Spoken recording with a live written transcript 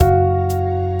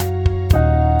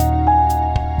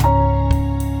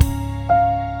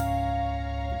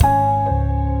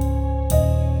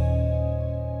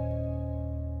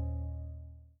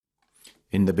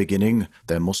the beginning,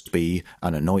 there must be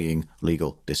an annoying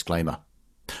legal disclaimer.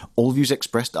 All views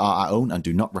expressed are our own and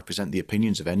do not represent the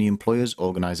opinions of any employers,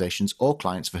 organisations or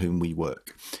clients for whom we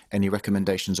work. Any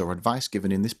recommendations or advice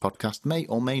given in this podcast may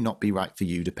or may not be right for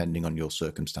you depending on your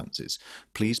circumstances.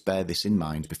 Please bear this in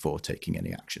mind before taking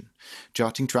any action.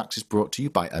 Charting Tracks is brought to you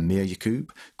by Amir Yacoub,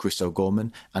 Chris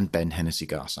O'Gorman and Ben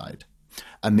Hennessy-Garside.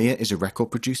 Amir is a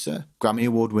record producer, Grammy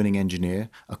Award-winning engineer,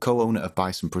 a co-owner of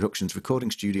Bison Productions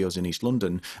recording studios in East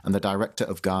London, and the director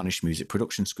of Garnish Music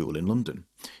Production School in London.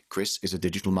 Chris is a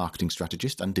digital marketing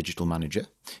strategist and digital manager.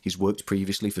 He's worked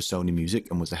previously for Sony Music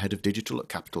and was the head of digital at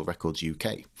Capitol Records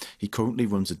UK. He currently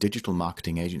runs a digital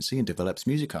marketing agency and develops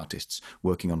music artists,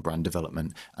 working on brand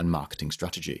development and marketing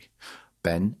strategy.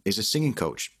 Ben is a singing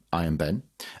coach. I am Ben.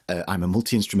 I'm a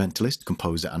multi-instrumentalist,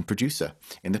 composer and producer.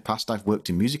 In the past, I've worked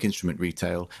in music instrument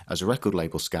retail as a record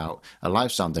label scout, a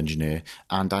live sound engineer,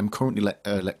 and I'm currently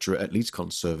a lecturer at Leeds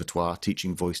Conservatoire,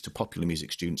 teaching voice to popular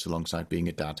music students alongside being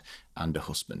a dad and a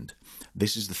husband.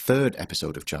 This is the third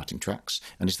episode of Charting Tracks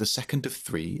and is the second of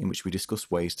 3 in which we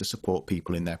discuss ways to support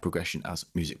people in their progression as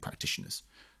music practitioners.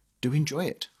 Do enjoy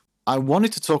it. I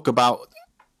wanted to talk about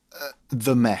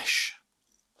the mesh.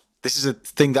 This is a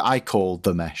thing that I call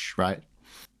the mesh, right?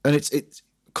 And it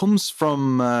comes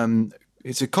from,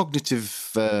 it's a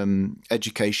cognitive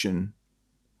education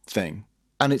thing.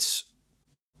 And it's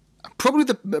probably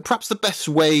perhaps the best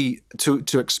way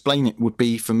to explain it would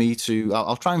be for me to,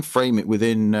 I'll try and frame it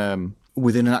within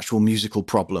an actual musical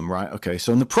problem, right? Okay,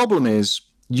 so and the problem is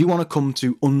you want to come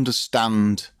to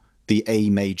understand the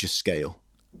A major scale.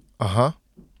 Uh-huh.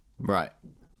 Right.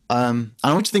 And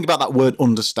I want you to think about that word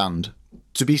understand.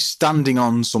 To be standing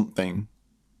on something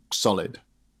solid,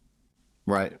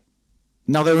 right?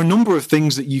 Now, there are a number of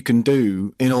things that you can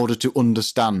do in order to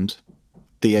understand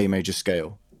the A major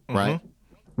scale, right?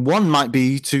 One might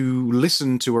be to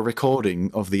listen to a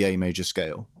recording of the A major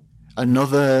scale.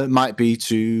 Another might be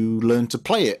to learn to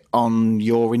play it on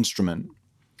your instrument.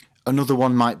 Another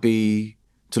one might be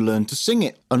to learn to sing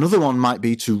it. Another one might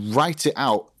be to write it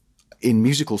out in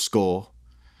musical score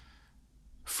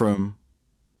from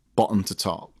bottom to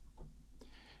top.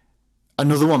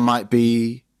 Another one might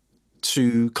be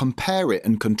to compare it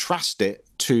and contrast it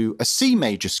to a C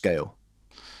major scale.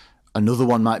 Another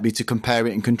one might be to compare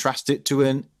it and contrast it to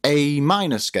an A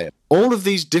minor scale. All of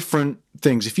these different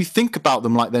things, if you think about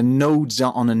them like they're nodes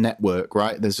on a network,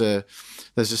 right? There's a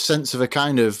sense of a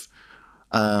kind of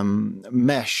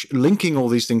mesh linking all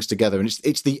these things together, and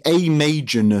it's the A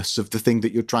majorness of the thing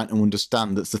that you're trying to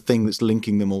understand that's the thing that's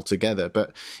linking them all together.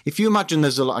 But if you imagine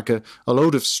there's a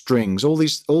load of strings, all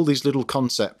these little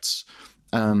concepts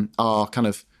are kind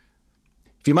of,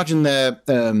 if you imagine they're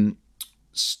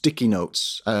sticky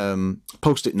notes,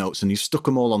 post-it notes, and you've stuck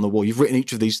them all on the wall. You've written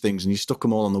each of these things and you've stuck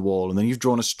them all on the wall, and then you've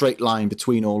drawn a straight line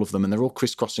between all of them, and they're all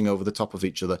crisscrossing over the top of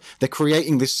each other. They're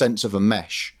creating this sense of a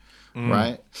mesh.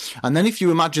 Right? And then if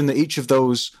you imagine that each of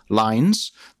those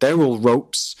lines, they're all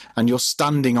ropes and you're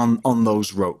standing on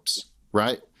those ropes,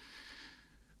 right?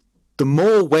 The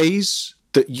more ways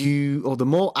that the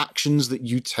more actions that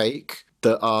you take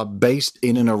that are based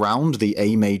in and around the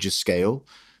A major scale,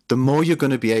 the more you're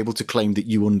going to be able to claim that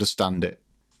you understand it.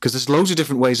 Because there's loads of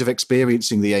different ways of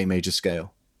experiencing the A major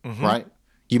scale, right?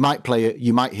 You might play it,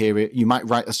 you might hear it, you might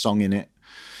write a song in it.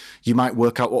 You might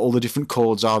work out what all the different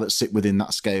chords are that sit within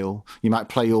that scale. You might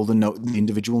play all the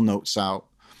individual notes out.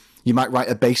 You might write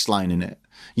a bass line in it.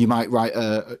 You might write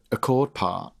a chord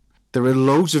part. There are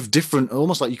loads of different,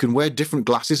 almost like you can wear different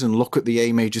glasses and look at the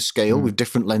A major scale with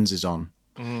different lenses on.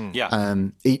 Yeah.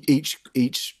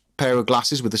 Each pair of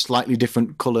glasses with a slightly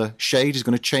different colour shade is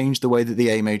going to change the way that the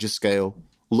A major scale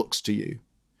looks to you.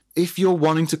 If you're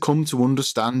wanting to come to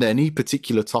understand any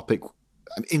particular topic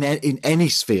in any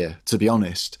sphere, to be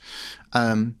honest,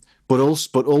 but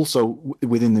also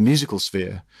within the musical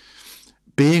sphere,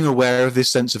 being aware of this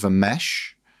sense of a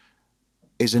mesh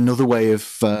is another way of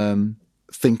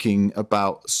thinking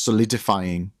about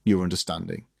solidifying your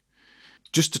understanding.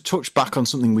 Just to touch back on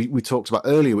something we talked about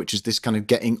earlier, which is this kind of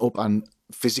getting up and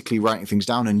physically writing things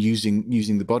down and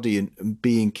using the body and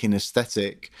being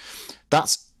kinesthetic.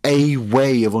 That's a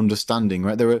way of understanding,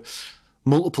 right? There are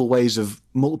multiple ways of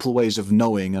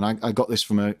knowing, and I got this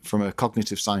from a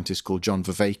cognitive scientist called John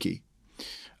Vervaeke.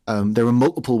 There are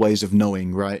multiple ways of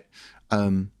knowing, right?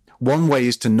 One way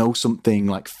is to know something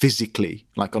like physically,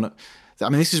 like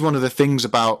this is one of the things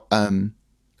about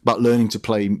learning to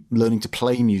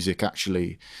play music.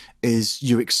 Actually, is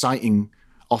you're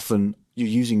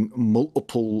using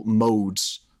multiple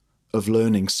modes of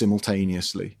learning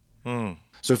simultaneously.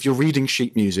 So if you're reading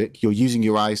sheet music, you're using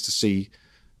your eyes to see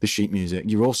the sheet music.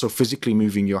 You're also physically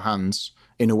moving your hands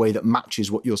in a way that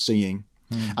matches what you're seeing.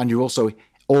 And you're also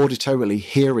auditorily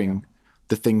hearing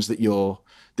the things that you're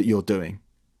doing,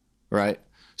 right?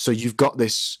 So you've got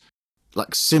this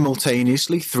like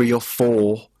simultaneously 3 or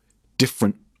 4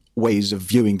 different ways of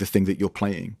viewing the thing that you're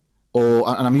playing.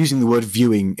 And I'm using the word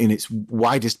viewing in its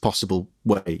widest possible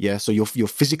way. Yeah. So you're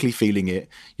physically feeling it,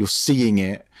 you're seeing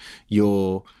it,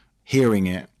 you're hearing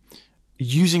it.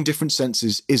 Using different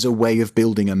senses is a way of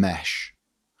building a mesh.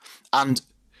 And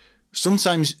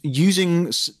sometimes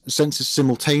using senses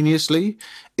simultaneously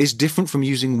is different from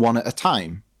using one at a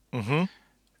time. Mm-hmm.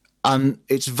 And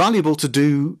it's valuable to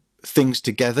do things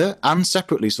together and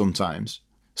separately sometimes.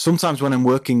 Sometimes when I'm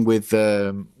working with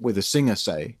a singer,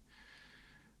 say,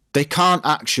 they can't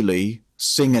actually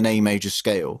sing an A major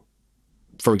scale.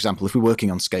 For example, if we're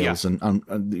working on scales, and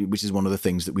which is one of the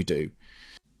things that we do,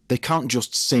 they can't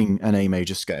just sing an A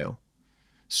major scale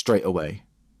straight away.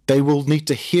 They will need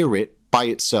to hear it by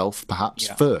itself, perhaps,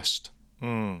 first,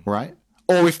 right?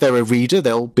 Or if they're a reader,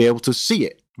 they'll be able to see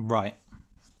it. Right.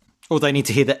 Or they need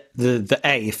to hear the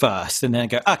A first and then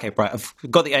go, okay, right, I've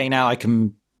got the A now, I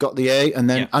can... Got the A, and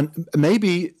then and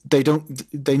maybe they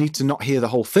need to not hear the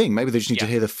whole thing. Maybe they just need to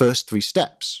hear the first 3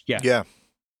 steps. Yeah.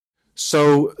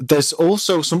 So there's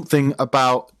also something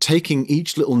about taking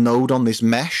each little node on this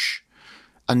mesh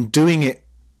and doing it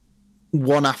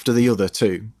one after the other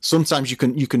too. Sometimes you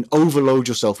can overload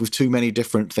yourself with too many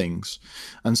different things.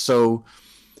 And so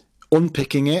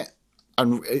unpicking it,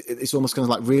 and it's almost kind of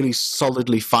like really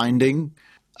solidly finding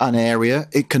an area,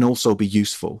 it can also be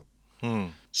useful.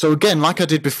 So again, like I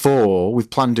did before with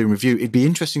Plan, Do, and Review, it'd be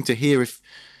interesting to hear is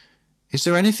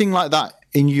there anything like that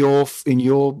in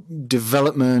your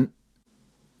development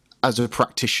as a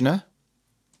practitioner?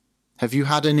 Have you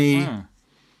had anything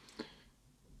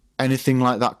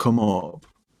like that come up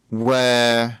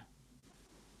where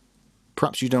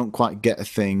perhaps you don't quite get a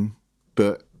thing,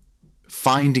 but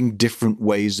finding different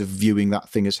ways of viewing that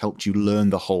thing has helped you learn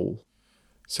the whole?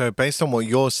 So based on what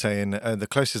you're saying, the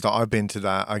closest that I've been to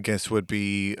that, I guess, would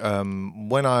be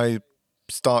when I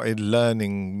started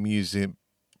learning music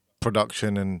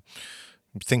production and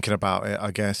thinking about it,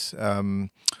 I guess.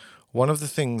 One of the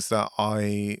things that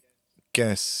I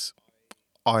guess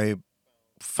I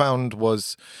found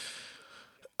was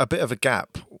a bit of a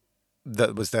gap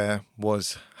that was there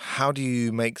was, how do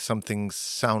you make something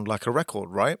sound like a record,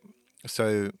 right?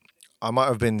 So I might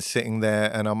have been sitting there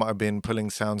and I might have been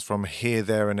pulling sounds from here,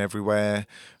 there, and everywhere,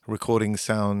 recording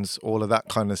sounds, all of that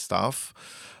kind of stuff.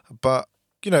 But,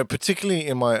 particularly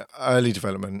in my early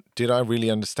development, did I really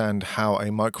understand how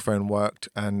a microphone worked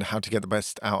and how to get the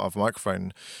best out of a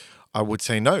microphone? I would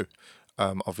say no,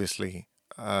 obviously.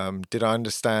 Did I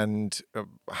understand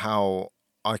how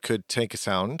I could take a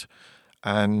sound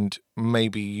and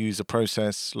maybe use a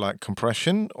process like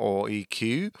compression or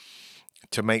EQ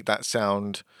to make that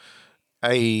sound,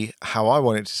 A, how I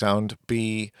want it to sound,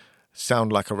 B,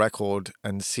 sound like a record,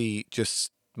 and C,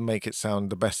 just make it sound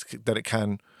the best that it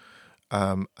can?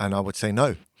 And I would say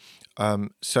no.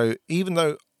 So even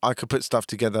though I could put stuff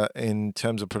together in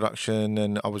terms of production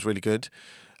and I was really good,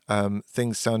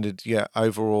 things sounded,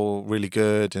 overall really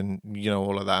good and,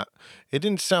 all of that, it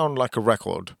didn't sound like a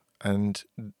record. And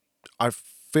I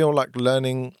feel like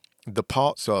learning the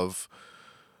parts of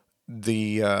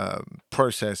the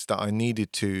process that I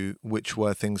needed to, which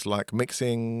were things like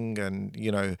mixing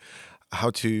and, how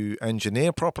to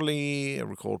engineer properly,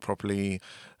 record properly,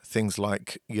 things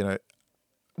like,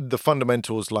 the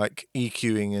fundamentals like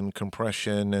EQing and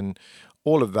compression and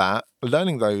all of that,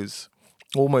 learning those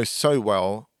almost so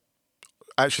well,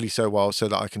 actually so well so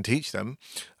that I can teach them.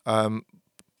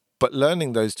 But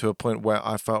learning those to a point where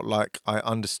I felt like I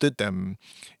understood them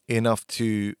enough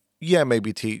to,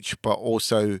 maybe teach, but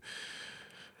also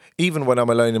even when I'm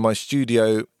alone in my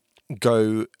studio,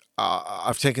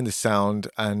 I've taken this sound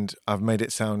and I've made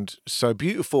it sound so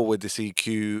beautiful with this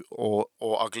EQ or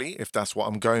ugly, if that's what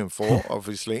I'm going for,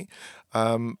 obviously.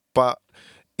 But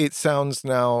it sounds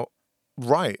now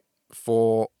right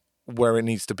for where it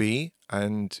needs to be,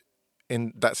 and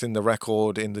that's in the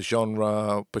record, in the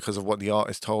genre, because of what the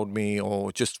artist told me,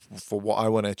 or just for what I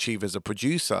want to achieve as a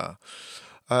producer.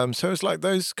 So it's like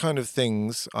those kind of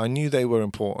things. I knew they were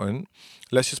important.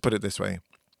 Let's just put it this way.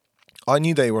 I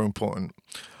knew they were important.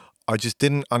 I just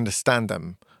didn't understand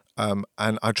them.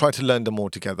 And I tried to learn them all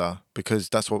together because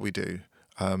that's what we do.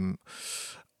 I'm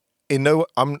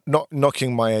not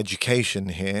knocking my education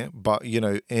here, but,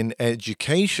 in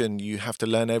education, you have to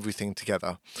learn everything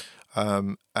together.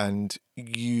 And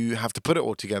you have to put it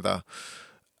all together.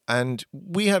 And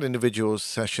we had individual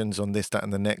sessions on this, that,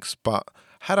 and the next. But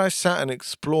had I sat and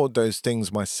explored those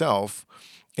things myself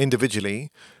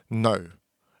individually, no.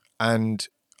 And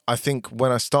I think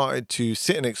when I started to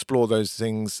sit and explore those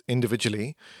things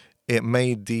individually, it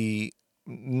made the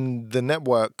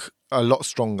network a lot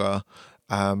stronger,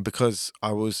 because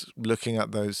I was looking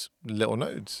at those little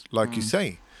nodes, like you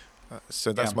say.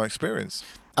 So that's Yeah. my experience.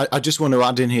 I just want to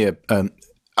add in here.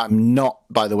 I'm not,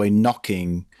 by the way,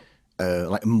 knocking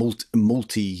like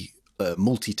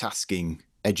multitasking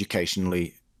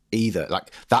educationally either.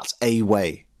 Like that's a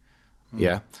way,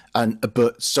 yeah.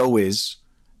 But so is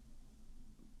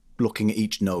looking at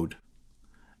each node,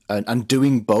 and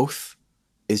doing both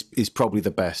is probably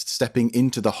the best. Stepping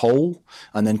into the whole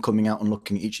and then coming out and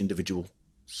looking at each individual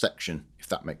section, if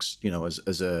that makes,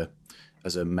 as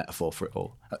a metaphor for it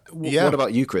all. Yeah. What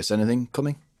about you, Chris? Anything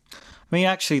coming? I mean,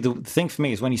 actually, the thing for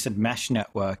me is when you said mesh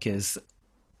network is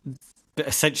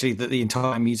essentially that the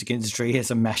entire music industry is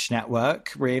a mesh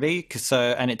network, really.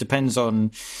 And it depends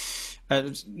on,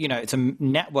 it's a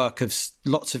network of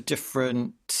lots of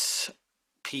different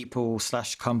people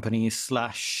 / companies /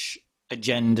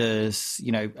 agendas,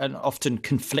 and often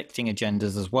conflicting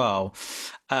agendas as well.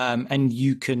 And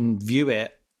you can view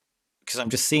it, because I'm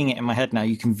just seeing it in my head now,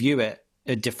 you can view it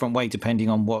a different way depending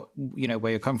on what,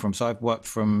 where you come from. So I've worked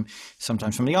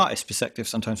sometimes from the artist perspective,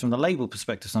 sometimes from the label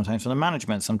perspective, sometimes from the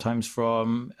management, sometimes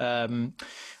from,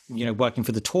 working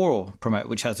for the tour promote,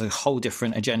 which has a whole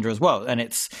different agenda as well. And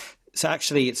it's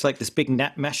like this big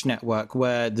mesh network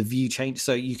where the view changes.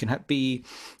 So you can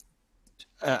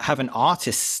have an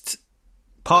artist.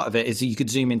 Part of it is you could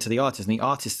zoom into the artist, and the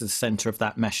artist is the center of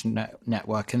that mesh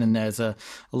network. And then there's a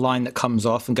line that comes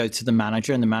off and goes to the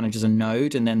manager, and the manager's a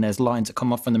node. And then there's lines that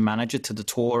come off from the manager to the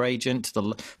tour agent, to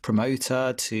the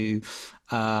promoter, to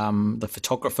the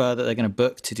photographer that they're going to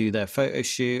book to do their photo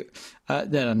shoot.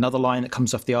 Then another line that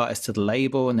comes off the artist to the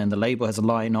label, and then the label has a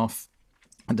line off.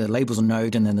 And the label's a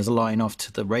node, and then there's a line off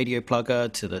to the radio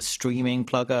plugger, to the streaming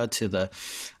plugger, to the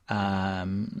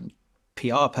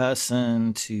PR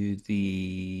person, to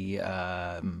the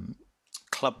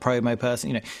club promo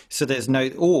person, so there's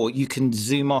or you can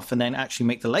zoom off and then actually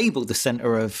make the label the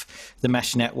center of the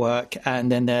mesh network.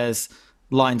 And then there's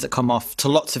lines that come off to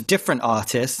lots of different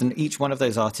artists, and each one of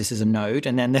those artists is a node.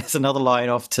 And then there's another line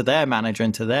off to their manager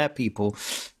and to their people.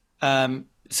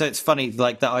 So it's funny,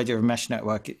 like that idea of mesh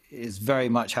network is very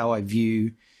much how I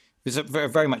view, it's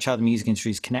very much how the music industry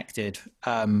is connected.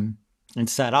 And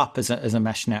set up as a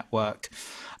mesh network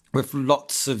with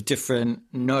lots of different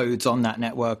nodes on that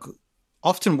network,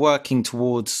 often working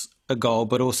towards a goal,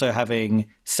 but also having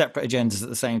separate agendas at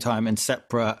the same time and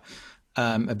separate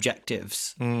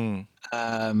objectives. For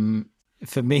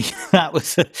me, that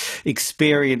was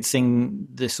experiencing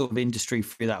the sort of industry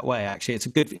through that way. Actually, it's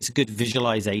a good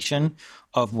visualization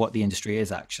of what the industry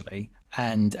is actually,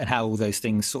 and how all those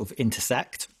things sort of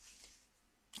intersect.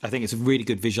 I think it's a really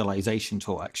good visualization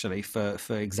tool, actually, for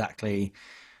exactly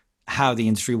how the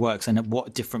industry works and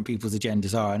what different people's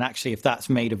agendas are. And actually, if that's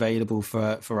made available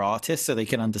for artists so they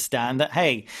can understand that,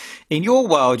 hey, in your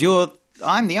world,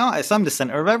 I'm the artist, I'm the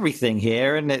center of everything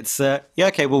here. And it's,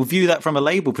 okay, we'll view that from a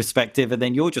label perspective. And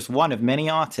then you're just one of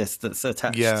many artists that's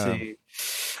attached to.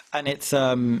 And it's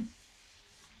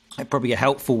probably a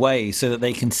helpful way so that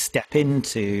they can step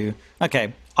into,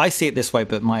 okay, I see it this way,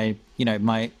 but my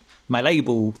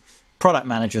label product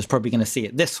manager is probably going to see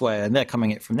it this way, and they're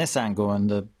coming it from this angle, and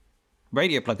the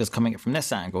radio plugger's coming it from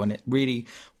this angle, and it really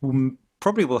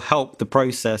probably will help the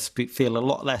process feel a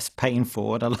lot less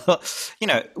painful. And a lot,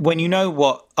 when you know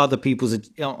what other people's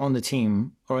on the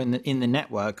team or in the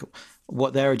network,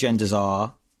 what their agendas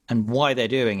are and why they're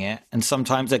doing it, and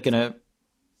sometimes they're going to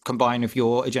combine with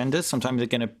your agendas, sometimes they're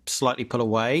going to slightly pull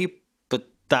away, but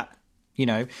that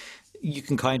you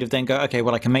can kind of then go, okay,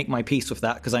 well, I can make my peace with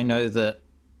that because I know that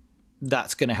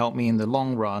that's going to help me in the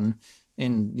long run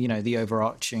in, the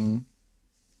overarching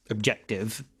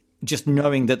objective. Just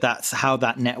knowing that that's how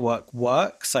that network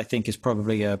works, I think is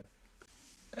probably a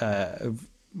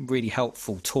really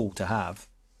helpful tool to have.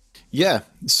 Yeah.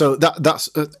 So that's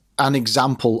an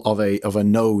example of a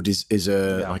node is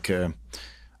like I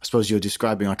suppose you're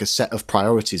describing like a set of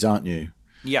priorities, aren't you?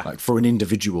 Yeah. Like for an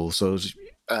individual. So,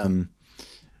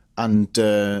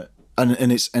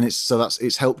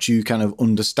 it's helped you kind of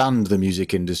understand the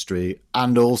music industry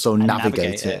and also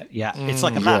navigate it. Yeah, it's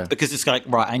like a map because it's like,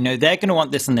 right, I know they're going to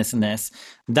want this and this and this.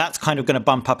 That's kind of going to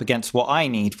bump up against what I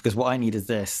need because what I need is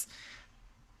this.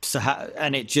 So,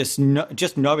 and it just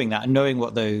knowing that and knowing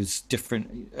what those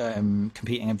different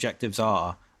competing objectives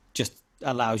are just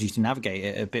allows you to navigate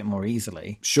it a bit more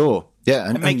easily. Sure. Yeah,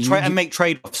 and make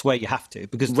trade-offs where you have to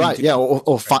because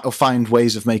or find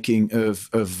ways of making of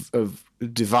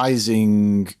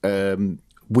devising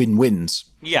win-wins.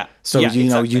 Yeah. So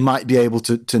exactly. You might be able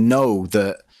to know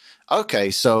that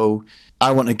okay, so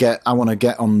I want to get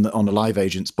on the live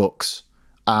agents books,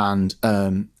 and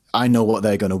I know what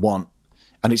they're going to want,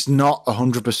 and it's not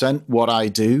 100% what I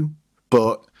do,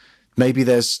 but maybe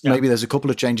there's a couple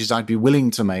of changes I'd be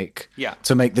willing to make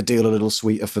to make the deal a little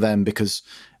sweeter for them, because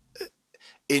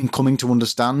in coming to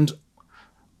understand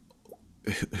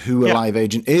who a live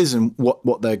agent is and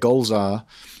what their goals are,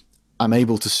 I'm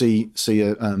able to see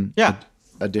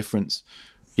a difference.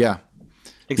 Yeah.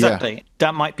 Exactly. Yeah.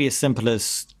 That might be as simple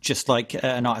as just like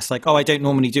an artist like, oh, I don't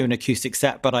normally do an acoustic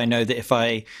set, but I know that if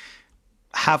I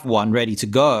have one ready to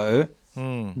go,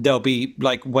 there'll be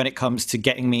like, when it comes to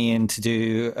getting me in to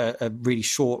do a really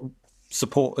short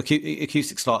support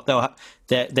acoustic slot,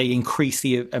 they increase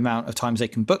the amount of times they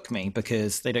can book me,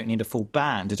 because they don't need a full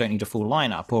band, they don't need a full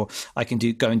lineup, or I can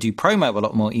go and do promo a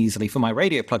lot more easily for my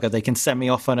radio plugger. They can send me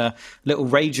off on a little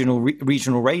regional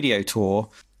radio tour.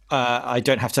 I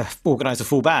don't have to organize a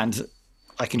full band.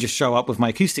 I can just show up with my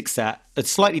acoustic set, a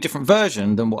slightly different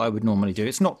version than what I would normally do.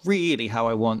 It's not really how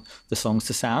I want the songs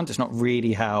to sound. It's not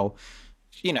really how,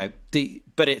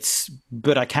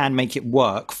 but I can make it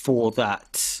work for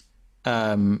that,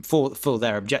 for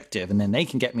their objective. And then they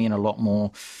can get me in a lot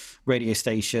more radio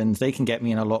stations. They can get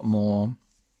me in a lot more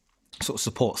sort of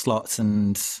support slots,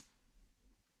 and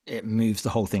it moves the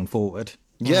whole thing forward.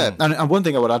 Yeah, and one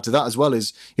thing I would add to that as well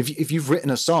is if you've written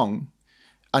a song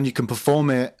and you can perform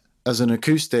it as an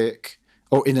acoustic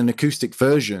or in an acoustic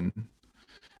version,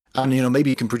 and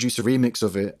maybe you can produce a remix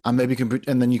of it, and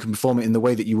and then you can perform it in the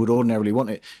way that you would ordinarily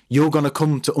want it, you're going to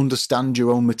come to understand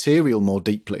your own material more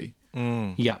deeply.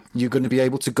 Yeah, you're going to be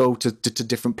able to go to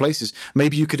different places.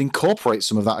 Maybe you could incorporate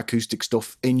some of that acoustic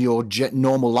stuff in your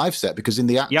normal live set, because in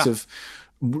the act of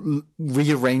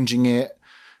rearranging it,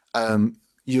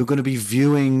 you're going to be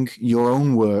viewing your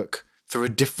own work through a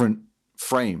different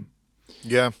frame.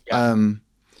 Yeah.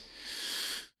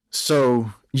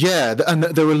 So yeah, and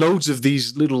there are loads of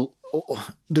these little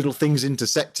things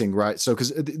intersecting, right? So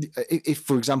because if,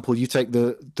 for example, you take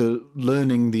the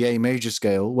learning the A major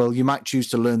scale, well, you might choose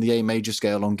to learn the A major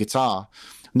scale on guitar.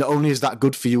 Not only is that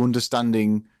good for you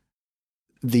understanding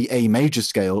the A major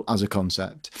scale as a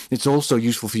concept, it's also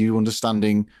useful for you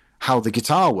understanding how the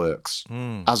guitar works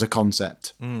as a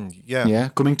concept. Yeah.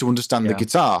 Coming to understand the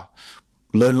guitar,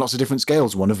 learn lots of different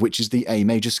scales, one of which is the A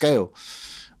major scale.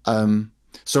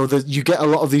 So that you get a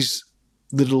lot of these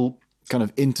little kind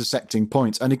of intersecting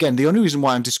points. And again, the only reason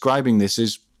why I'm describing this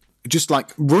is just like,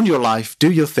 run your life,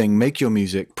 do your thing, make your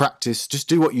music, practice, just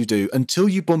do what you do until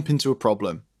you bump into a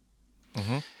problem.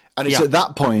 And it's at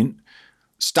that point,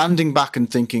 standing back and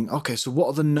thinking, okay, so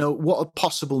what are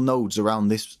possible nodes around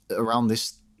this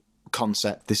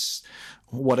concept, this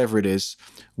whatever it is,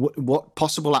 what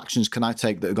possible actions can I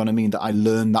take that are going to mean that I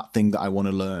learn that thing that I want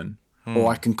to learn, or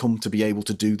I can come to be able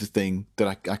to do the thing that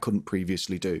I couldn't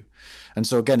previously do. And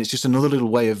so again, it's just another little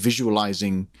way of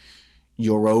visualizing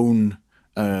your own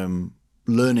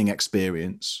learning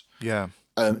experience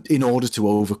in order to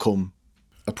overcome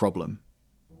a problem.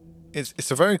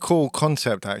 It's a very cool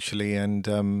concept, actually,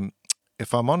 and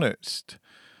if I'm honest,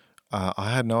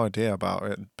 I had no idea about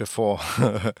it before.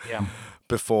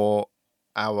 Before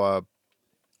our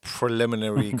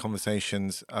preliminary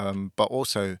conversations, but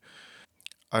also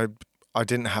I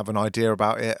didn't have an idea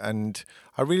about it, and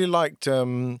I really liked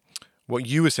what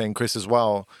you were saying, Chris, as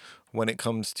well, when it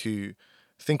comes to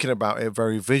thinking about it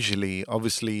very visually.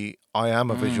 Obviously, I am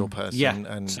a visual person,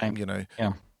 and same.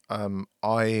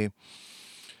 I.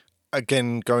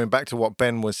 Again, going back to what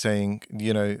Ben was saying,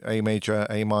 A major,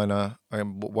 A minor,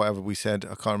 whatever we said,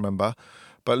 I can't remember.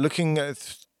 But looking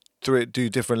through it through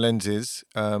different lenses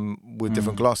with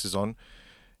different glasses on,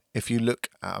 if you look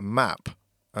at a map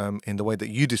in the way that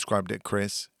you described it,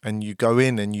 Chris, and you go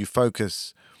in and you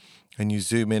focus and you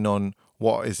zoom in on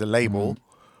what is a label,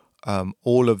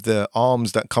 all of the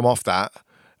arms that come off that,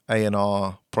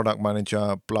 A&R, product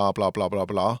manager, blah, blah, blah, blah,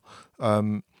 blah,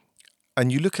 and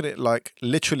you look at it like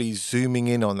literally zooming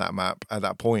in on that map at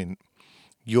that point,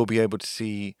 you'll be able to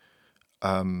see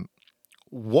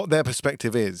what their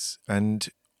perspective is and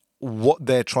what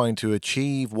they're trying to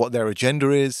achieve, what their agenda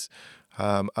is,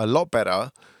 a lot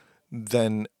better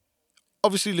than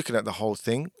obviously looking at the whole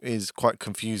thing is quite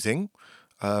confusing.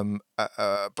 But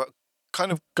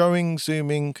kind of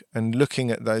zooming and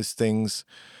looking at those things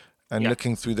and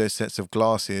looking through those sets of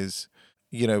glasses,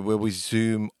 where we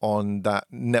zoom on that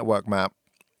network map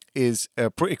is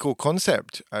a pretty cool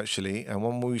concept, actually, and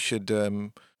one we should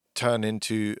turn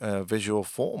into a visual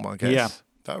form, I guess. Yeah.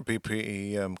 That would be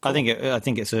pretty cool. I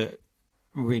think it's a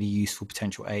really useful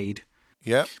potential aid.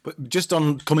 Yeah. But just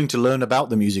on coming to learn about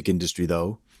the music industry,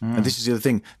 though, and this is the other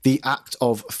thing, the act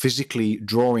of physically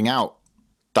drawing out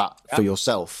that for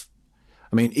yourself.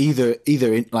 I mean, either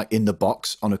in the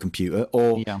box on a computer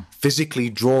or physically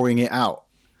drawing it out,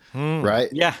 right?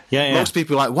 Yeah. Most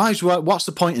people are like, what's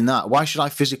the point in that? Why should I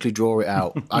physically draw it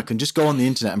out? I can just go on the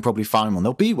internet and probably find one.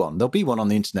 There'll be one on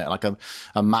the internet, like a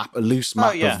map, a loose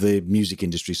map of the music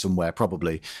industry somewhere,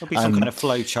 probably. There'll be some kind of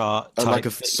flow chart,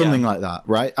 something like that,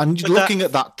 right? And looking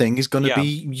at that thing is going to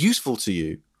be useful to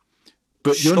you,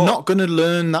 but you're not going to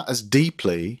learn that as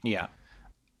deeply,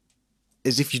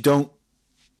 as if you don't.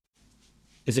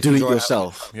 Do it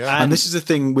yourself. And this is the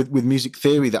thing with music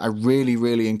theory that I really,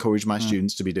 really encourage my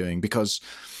students to be doing, because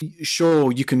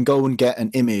sure, you can go and get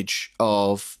an image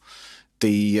of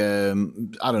the,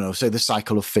 I don't know, say the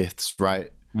cycle of fifths,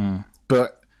 right?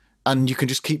 And you can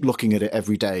just keep looking at it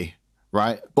every day,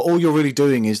 right? But all you're really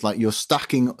doing is like you're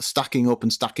stacking up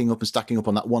and stacking up and stacking up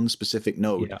on that one specific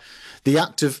node. The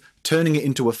act of turning it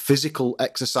into a physical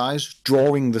exercise,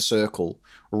 drawing the circle,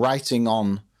 writing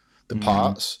on the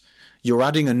parts, you're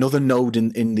adding another node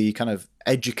in the kind of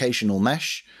educational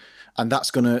mesh, and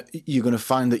you're gonna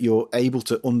find that you're able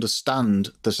to understand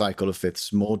the cycle of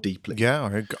fifths more deeply.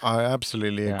 Yeah, I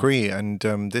absolutely agree. And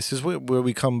this is where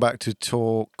we come back to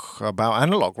talk about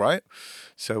analog, right?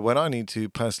 So when I need to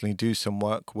personally do some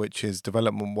work, which is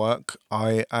development work,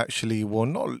 I actually will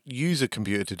not use a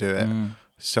computer to do it.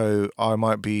 So I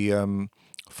might be,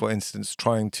 for instance,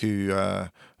 trying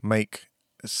to make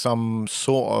some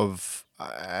sort of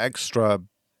extra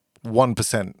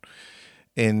 1%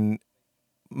 in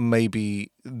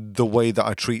maybe the way that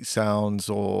I treat sounds,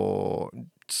 or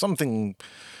something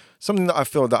that I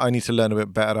feel that I need to learn a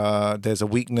bit better. There's a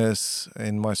weakness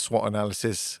in my SWOT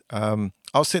analysis.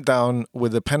 I'll sit down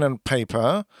with a pen and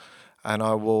paper and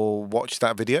I will watch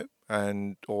that video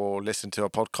or listen to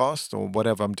a podcast or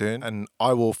whatever I'm doing, and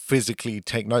I will physically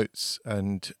take notes.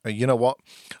 And you know what?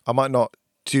 I might not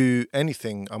do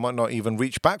anything. I might not even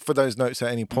reach back for those notes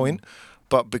at any point,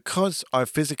 but because I've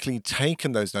physically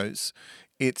taken those notes,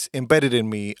 it's embedded in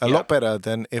me a lot better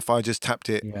than if I just tapped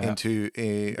it into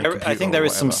a computer. I think there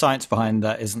is some science behind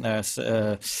that, isn't there?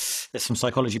 There's some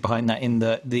psychology behind that, in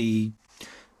the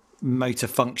motor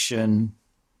function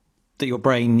that your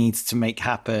brain needs to make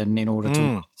happen in order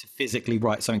to physically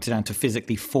write something down, to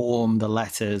physically form the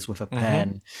letters with a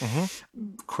pen,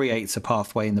 creates a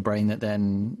pathway in the brain that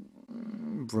then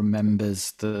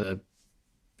remembers the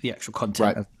actual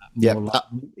content of that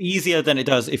easier than it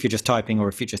does if you're just typing or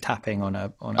if you're just tapping on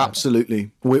a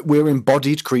Absolutely. We're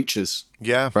embodied creatures.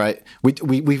 Right.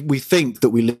 We think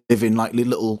that we live in like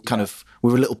little kind of,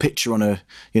 we're a little picture on a,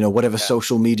 whatever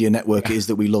social media network it is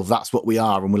that we love. That's what we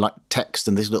are. And we're like text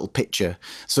and this little picture,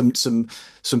 some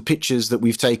pictures that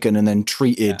we've taken and then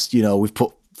treated, we've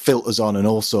put filters on and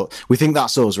all sorts. We think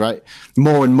that's us, right?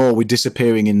 More and more we're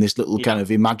disappearing in this little kind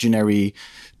of imaginary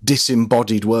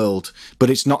disembodied world, but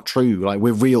it's not true. Like,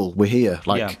 we're real, we're here.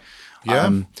 Like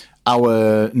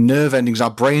our nerve endings,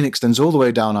 our brain extends all the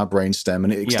way down our brain stem,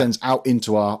 and it extends out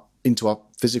into our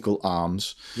physical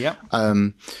arms.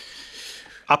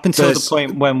 Up until the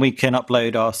point when we can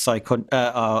upload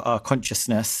our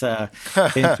consciousness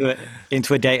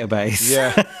into a database.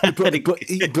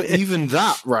 But even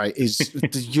that, right,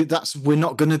 we're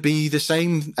not going to be the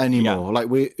same anymore. Like,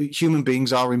 human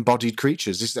beings are embodied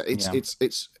creatures.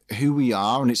 It's who we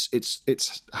are, and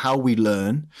it's how we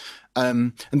learn,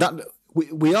 and that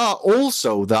we are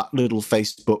also that little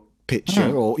Facebook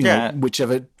picture, or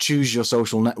whichever, choose your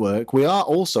social network. We are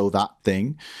also that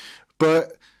thing,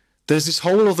 but there's this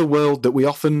whole other world that we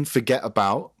often forget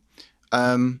about,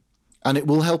 and it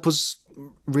will help us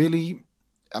really.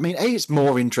 I mean, it's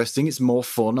more interesting, it's more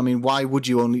fun. I mean, why would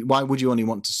you only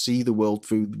want to see the world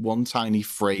through one tiny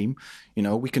frame?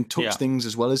 We can touch things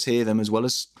as well as hear them, as well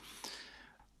as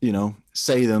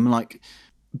say them. Like,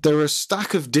 there are a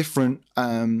stack of different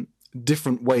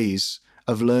ways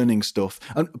of learning stuff.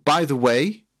 And by the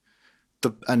way,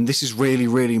 and this is really,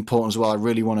 really important as well, I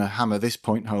really want to hammer this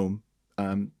point home,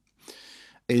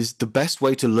 is the best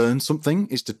way to learn something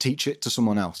is to teach it to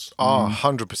someone else.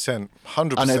 100%.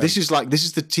 I know this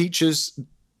is the teacher's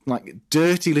like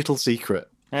dirty little secret.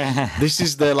 This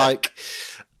is their like,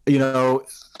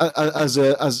 as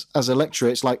a lecturer,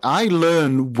 it's like I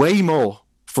learn way more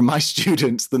from my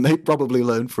students than they probably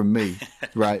learn from me,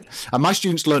 right? And my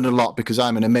students learn a lot because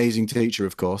I'm an amazing teacher,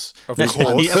 of course. Of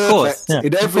course.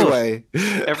 In every way.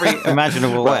 Every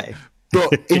imaginable way.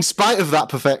 But in spite of that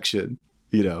perfection,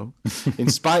 in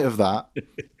spite of that,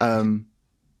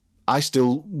 I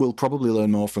still will probably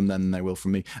learn more from them than they will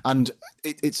from me. And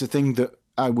it's a thing that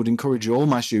I would encourage all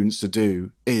my students to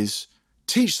do, is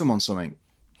teach someone something,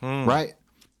 right?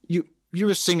 you're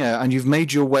a singer and you've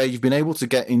made your way, you've been able to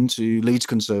get into Leeds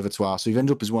Conservatoire, so you've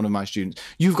ended up as one of my students.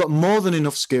 You've got more than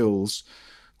enough skills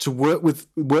to work with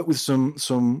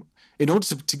some in order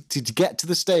to get to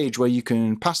the stage where you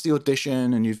can pass the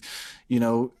audition, and you've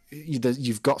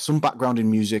got some background in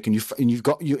music, and you've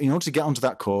got in order to get onto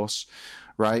that course,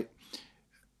 right?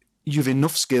 You've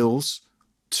enough skills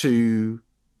to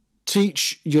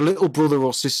teach your little brother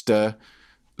or sister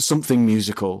something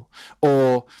musical,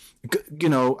 or I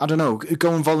don't know,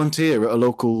 go and volunteer at a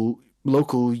local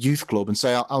youth club and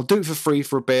say, I'll do it for free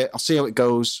for a bit. I'll see how it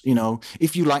goes.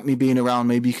 If you like me being around,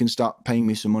 maybe you can start paying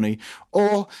me some money,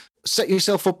 or set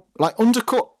yourself up, like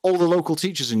undercut all the local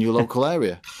teachers in your local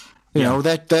area.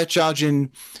 They're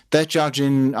charging.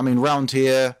 I mean, round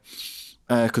here,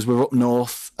 because we're up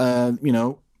north,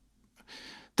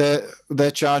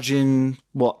 they're charging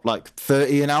what, like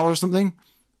 30 an hour or something.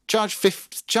 Charge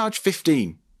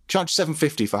 15. Charge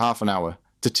 $7.50 for half an hour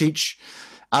to teach,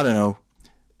 I don't know,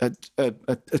 a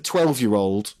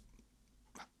 12-year-old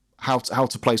how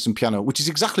to play some piano, which is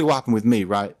exactly what happened with me,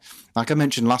 right? Like I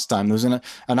mentioned last time, there was an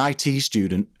IT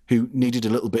student who needed a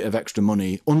little bit of extra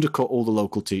money, undercut all the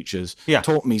local teachers,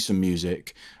 taught me some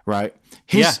music, right?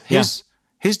 His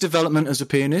development as a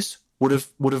pianist would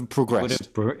have progressed.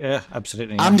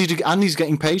 Absolutely. And he's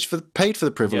getting paid for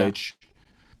the privilege,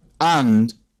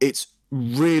 and it's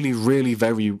really, really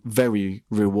very, very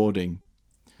rewarding.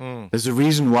 There's a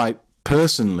reason why,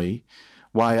 personally,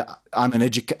 I'm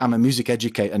a music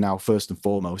educator now, first and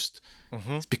foremost.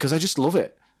 It's because I just love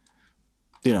it.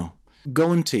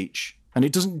 Go and teach, and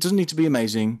it doesn't need to be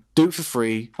amazing. Do it for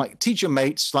free. Like, teach your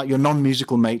mates, like your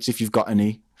non-musical mates, if you've got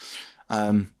any.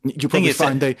 You'll probably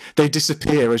find they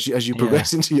disappear as you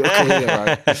progress into your career,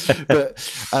 right? But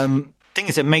thing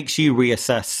is, it makes you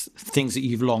reassess things that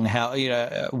you've long held,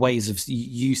 ways of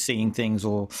you seeing things,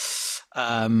 or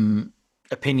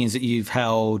opinions that you've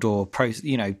held, or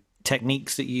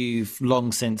techniques that you've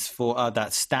long since thought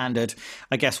that's standard.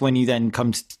 I guess when you then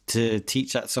come to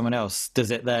teach that to someone else, does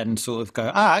it then sort of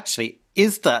go, actually,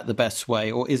 is that the best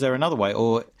way, or is there another way,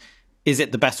 or is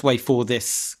it the best way for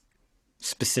this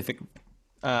specific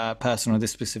person or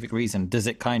this specific reason? Does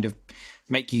it kind of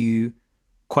make you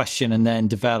question and then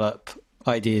develop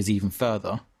ideas even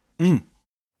further?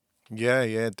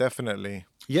 Yeah, definitely.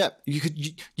 Yeah,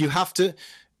 you have to,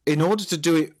 in order to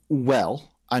do it well,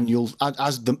 and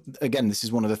again, this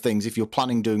is one of the things, if you're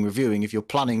planning doing reviewing, if you're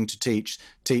planning to teach,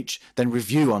 then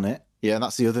review on it. Yeah,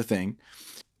 that's the other thing.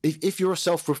 If you're a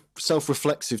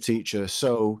self-reflexive teacher,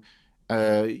 so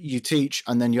you teach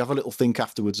and then you have a little think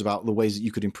afterwards about the ways that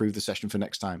you could improve the session for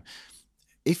next time.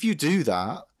 If you do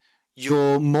that,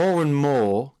 you're more and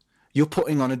more, you're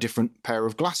putting on a different pair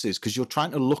of glasses, because you're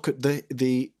trying to look at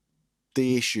the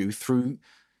issue through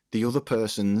the other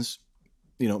person's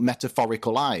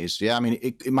metaphorical eyes. Yeah, I mean,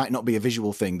 it might not be a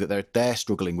visual thing that they're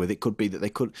struggling with. It could be that they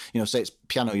could, say it's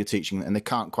piano you're teaching and they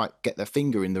can't quite get their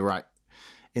finger in the right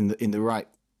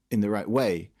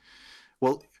way.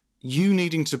 Well, you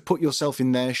needing to put yourself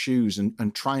in their shoes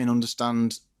and try and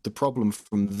understand the problem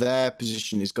from their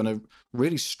position is going to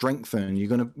really strengthen. You're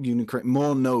going to create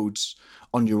more nodes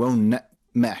on your own net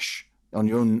mesh, on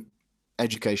your own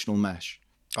educational mesh.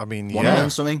 I mean, Want to learn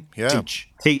something?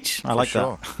 Teach. I like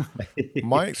that.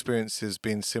 My experience has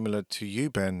been similar to you,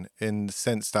 Ben, in the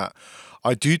sense that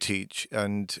I do teach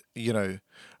and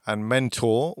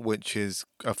mentor, which is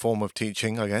a form of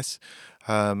teaching, I guess.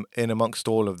 In amongst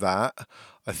all of that,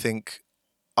 I think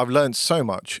I've learned so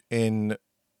much in,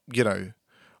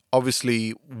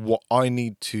 obviously what I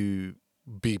need to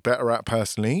be better at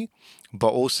personally, but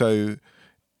also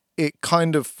it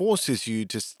kind of forces you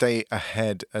to stay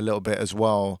ahead a little bit as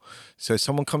well. So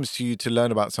someone comes to you to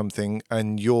learn about something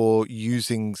and you're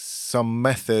using some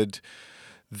method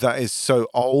that is so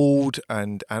old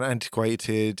and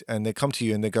antiquated, and they come to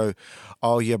you and they go,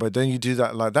 oh yeah, but don't you do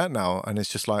that like that now? And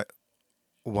it's just like,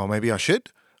 well, maybe I should.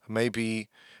 Maybe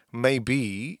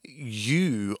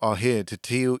you are here to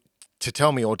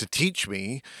tell me or to teach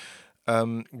me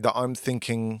that I'm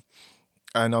thinking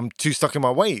and I'm too stuck in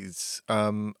my ways,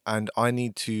 and I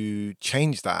need to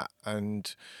change that.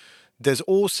 And there's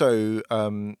also,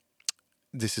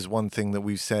 this is one thing that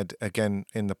we've said again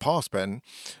in the past, Ben,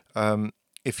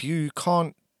 if you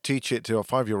can't teach it to a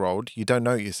 5-year-old, you don't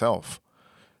know it yourself.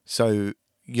 So,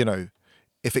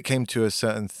 if it came to a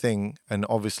certain thing, and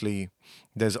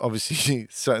there's obviously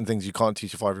certain things you can't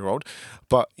teach a 5-year-old,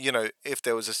 but if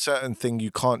there was a certain thing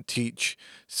you can't teach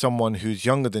someone who's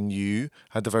younger than you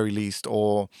at the very least,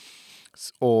 or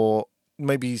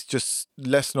maybe he's just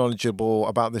less knowledgeable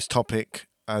about this topic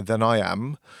than I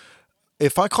am,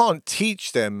 if I can't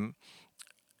teach them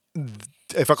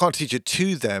if I can't teach it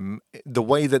to them the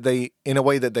way that in a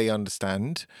way that they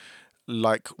understand,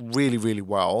 like really, really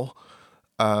well,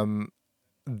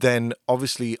 then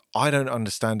obviously I don't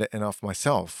understand it enough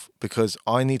myself, because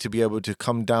I need to be able to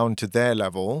come down to their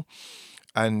level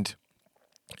and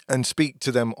speak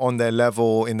to them on their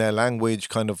level, in their language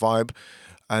kind of vibe.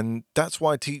 And that's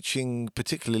why teaching,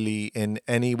 particularly in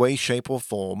any way, shape or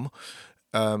form,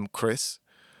 Chris,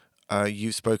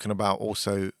 you've spoken about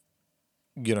also,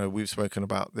 we've spoken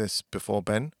about this before,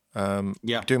 Ben, doing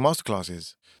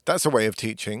masterclasses. That's a way of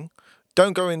teaching.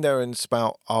 Don't go in there and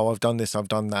spout, oh, I've done this, I've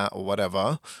done that, or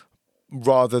whatever,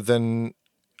 rather than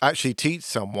actually teach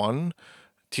someone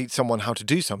how to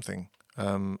do something.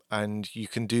 And you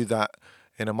can do that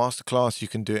in a masterclass, you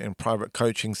can do it in private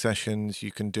coaching sessions,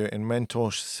 you can do it in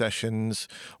mentor sessions,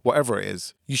 whatever it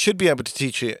is. You should be able to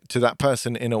teach it to that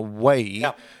person in a way,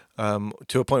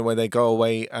 to a point where they go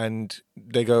away and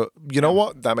they go, you know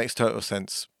what, that makes total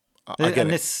sense. I get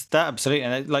it. That absolutely.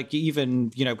 And like,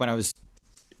 even, when I was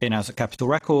in-house at Capitol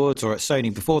Records or at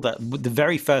Sony before that, the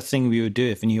very first thing we would do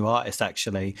if a new artist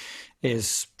actually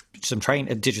is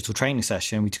a digital training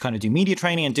session. We kind of do media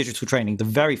training and digital training, the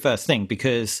very first thing,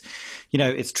 because,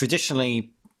 it's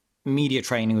traditionally media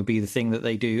training would be the thing that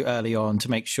they do early on to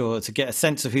make sure to get a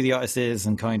sense of who the artist is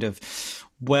and kind of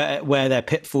where their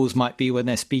pitfalls might be when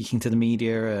they're speaking to the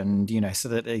media, and, so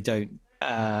that they don't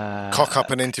cock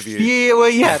up an interview. Yeah, well,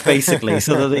 yeah, basically,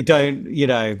 so that they don't,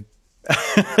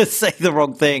 say the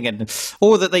wrong thing,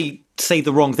 or that they say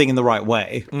the wrong thing in the right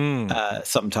way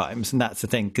sometimes, and that's the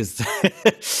thing. Because,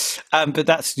 but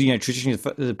that's traditionally,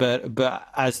 but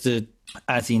as the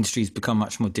industry's become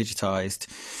much more digitized,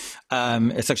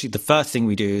 it's actually the first thing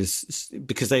we do is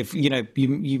because they've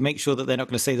you make sure that they're not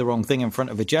going to say the wrong thing in front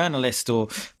of a journalist,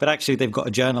 but actually they've got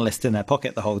a journalist in their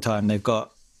pocket the whole time. They've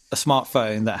got a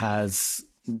smartphone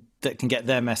that can get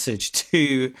their message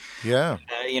to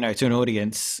to an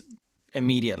audience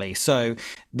immediately. So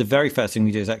the very first thing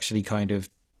we do is actually kind of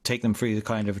take them through the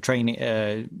kind of a training,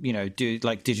 do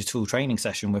like digital training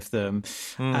session with them.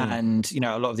 And,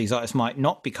 a lot of these artists might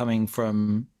not be coming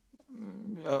from,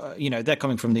 they're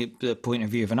coming from the point of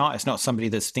view of an artist, not somebody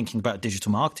that's thinking about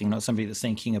digital marketing, not somebody that's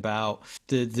thinking about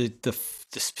the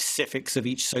specifics of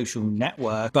each social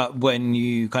network. But when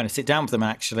you kind of sit down with them,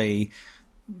 actually,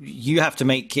 you have to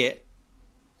make it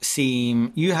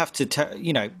seem, you have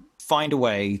to, find a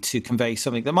way to convey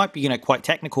something that might be, quite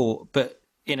technical, but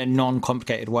in a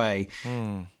non-complicated way.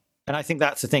 And I think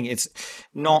that's the thing. It's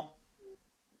not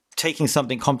taking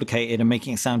something complicated and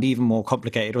making it sound even more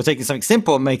complicated, or taking something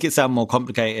simple and make it sound more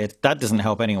complicated. That doesn't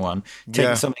help anyone.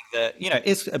 Taking something that,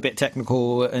 is a bit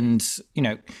technical and,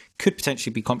 could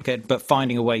potentially be complicated, but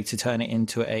finding a way to turn it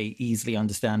into a easily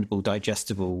understandable,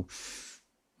 digestible,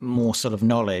 more sort of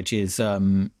knowledge is,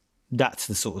 that's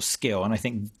the sort of skill. And I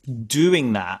think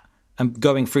doing that and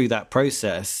going through that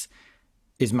process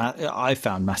is, I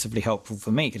found massively helpful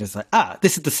for me, because it's like,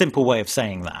 this is the simple way of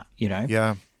saying that,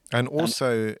 Yeah. And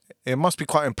also, it must be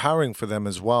quite empowering for them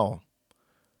as well.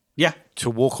 Yeah. To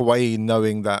walk away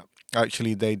knowing that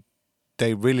actually they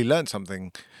really learned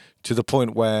something, to the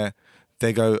point where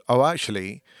they go, oh,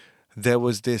 actually, there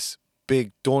was this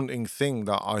big daunting thing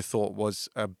that I thought was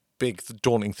a big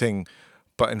daunting thing.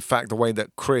 But in fact, the way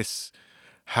that Chris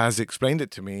has explained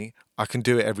it to me, I can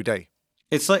do it every day.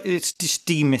 It's like, it's just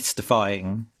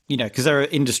demystifying, because there are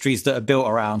industries that are built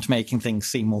around making things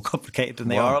seem more complicated than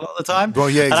they are a lot of the time. Well,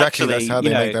 yeah, exactly. Actually, that's how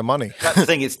they make their money. That's the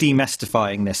thing. It's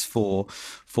demystifying this for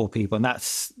people. And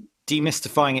that's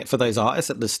demystifying it for those artists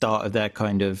at the start of their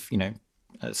kind of, at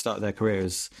the start of their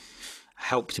careers,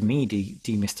 helped me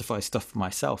demystify stuff for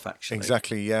myself, actually.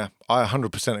 Exactly, yeah. I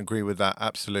 100% agree with that.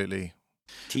 Absolutely.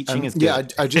 Teaching is good. Yeah,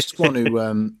 I just want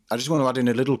to add in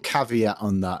a little caveat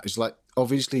on that. It's like,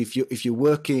 obviously, if you're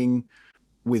working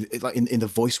with, like, in the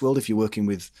voice world, if you're working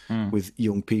with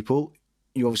young people,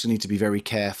 you obviously need to be very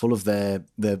careful of their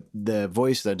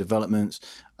voice, their developments.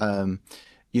 There's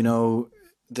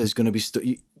going to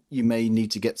be you may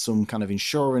need to get some kind of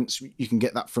insurance. You can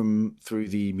get that through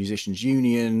the Musicians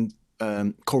Union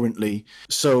currently.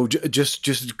 So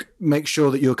just make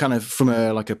sure that you're kind of, from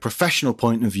a professional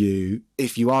point of view,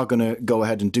 if you are going to go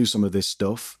ahead and do some of this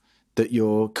stuff, that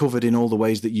you're covered in all the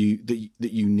ways that you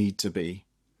need to be.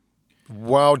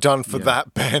 Well done for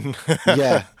that, Ben.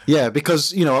 yeah,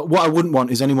 because what I wouldn't want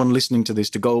is anyone listening to this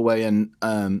to go away and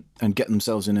get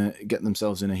themselves in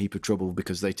a heap of trouble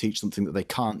because they teach something that they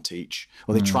can't teach,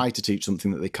 or they try to teach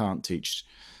something that they can't teach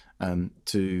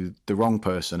to the wrong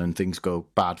person, and things go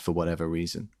bad for whatever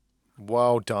reason.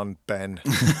 Well done, Ben.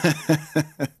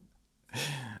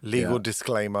 Legal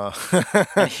disclaimer.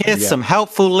 And here's some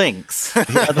helpful links at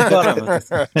the bottom of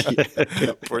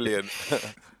this. Brilliant.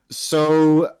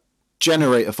 So,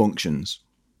 generator functions.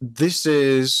 This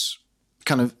is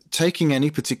kind of taking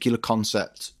any particular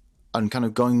concept and kind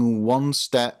of going one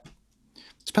step.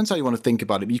 Depends how you want to think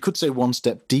about it. But you could say one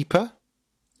step deeper,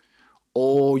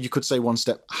 or you could say one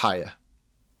step higher.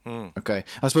 Okay.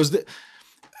 I suppose that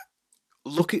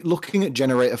looking at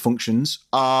generator functions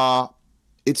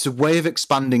it's a way of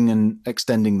expanding and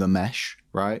extending the mesh,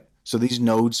 right? So these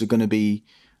nodes are going to be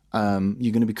you're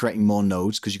going to be creating more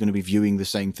nodes because you're going to be viewing the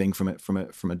same thing from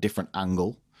a different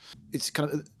angle. It's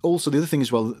kind of also the other thing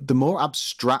as well. The more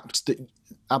abstract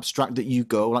that you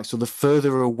go, like so, the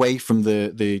further away from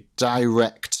the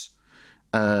direct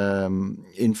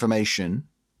information,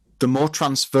 the more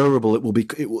transferable it will be.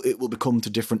 It will become to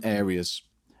different areas,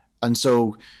 and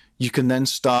so you can then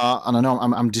start. And I know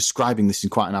I'm describing this in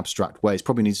quite an abstract way. It's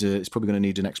probably going to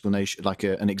need an explanation, like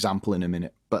an example in a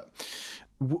minute. But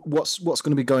what's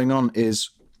going to be going on is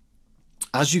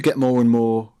as you get more and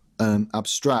more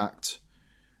abstract,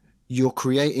 you're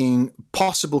creating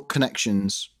possible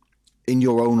connections in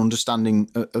your own understanding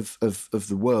of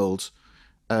the world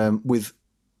with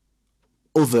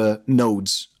other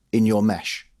nodes in your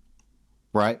mesh,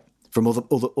 right? From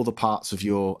other parts of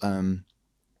your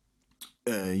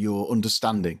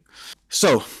understanding.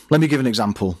 So let me give an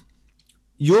example.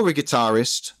 You're a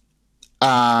guitarist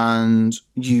and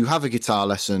you have a guitar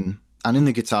lesson, and in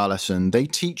the guitar lesson they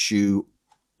teach you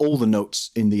all the notes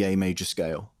in the A major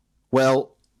scale.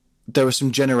 Well, there are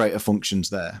some generator functions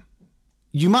there.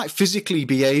 You might physically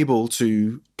be able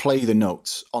to play the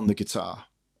notes on the guitar,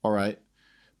 all right?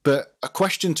 But a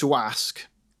question to ask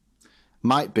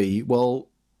might be, well,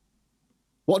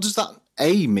 what does that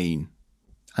A mean?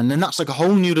 And then that's like a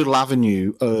whole new little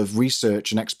avenue of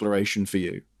research and exploration for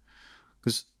you.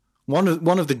 Because one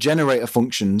of the generator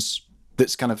functions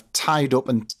that's kind of tied up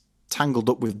and tangled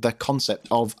up with the concept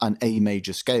of an A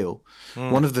major scale,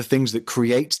 one of the things that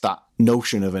creates that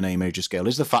notion of an A major scale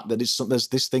is the fact that there's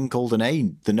this thing called an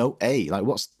A, the note A. Like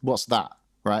what's that,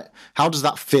 right? How does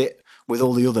that fit with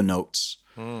all the other notes,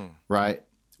 right?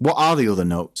 What are the other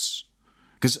notes?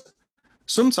 Because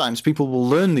sometimes people will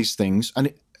learn these things and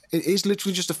it is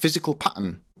literally just a physical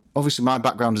pattern. Obviously, my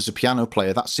background as a piano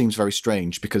player, that seems very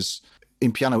strange because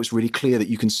in piano, it's really clear that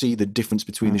you can see the difference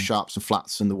between the sharps and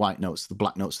flats and the white notes, the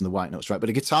black notes and the white notes, right?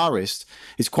 But a guitarist,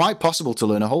 it's quite possible to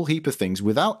learn a whole heap of things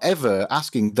without ever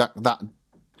asking that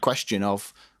question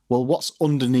of, well, what's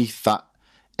underneath that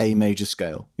A major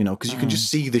scale? You know, because you can just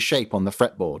see the shape on the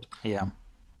fretboard. Yeah.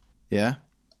 Yeah.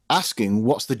 Asking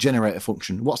what's the generator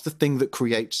function? What's the thing that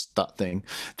creates that thing?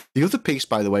 The other piece,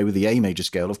 by the way, with the A major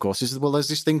scale, of course, is, well, there's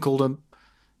this thing called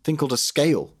a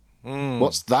scale.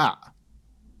 What's that?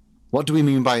 What do we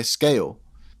mean by a scale?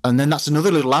 And then that's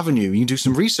another little avenue. You do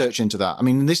some research into that. I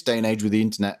mean, in this day and age with the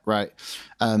internet, right?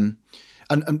 And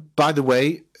by the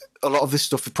way, a lot of this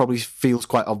stuff probably feels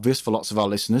quite obvious for lots of our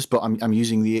listeners, but I'm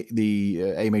using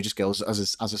the A major scales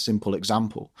as a simple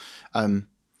example.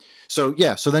 So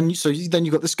then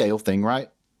you got the scale thing, right?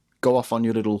 Go off on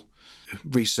your little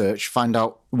research, find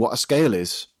out what a scale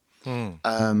is.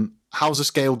 How's a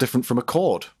scale different from a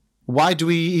chord? Why do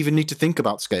we even need to think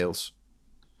about scales?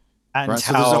 And right?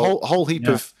 So there's a whole heap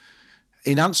of,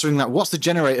 in answering that, what's the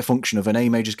generator function of an A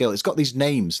major scale? It's got these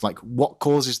names, like what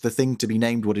causes the thing to be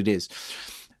named what it is.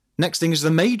 Next thing is the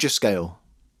major scale.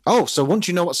 Oh, so once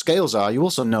you know what scales are, you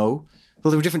also know,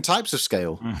 well, there are different types of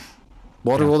scale.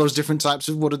 What are all those different types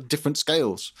of, what are different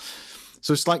scales?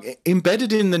 So it's like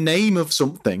embedded in the name of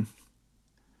something.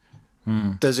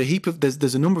 There's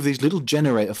a number of these little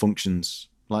generator functions,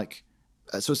 like,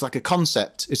 so it's like a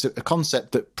concept. It's a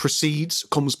concept that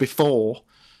comes before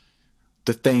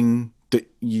the thing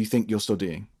that you think you're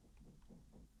studying.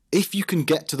 If you can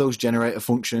get to those generator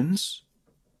functions,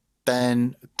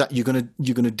 then that you're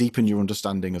gonna deepen your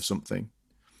understanding of something.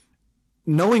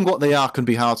 Knowing what they are can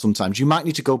be hard sometimes. You might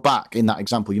need to go back in that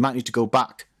example. You might need to go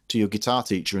back to your guitar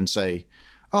teacher and say,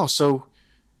 "Oh, so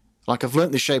like I've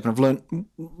learnt this shape and I've learnt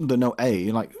the note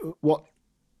A. Like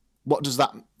what does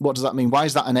that mean? Why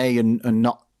is that an A and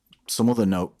not some other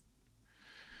note?"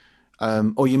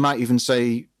 Or you might even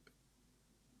say,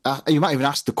 you might even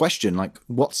ask the question, like,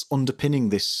 what's underpinning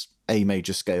this A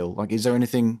major scale? Like, is there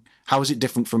anything, how is it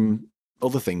different from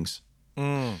other things?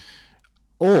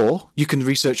 Or you can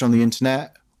research on the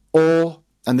internet,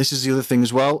 and this is the other thing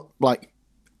as well, like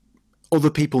other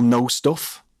people know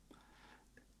stuff.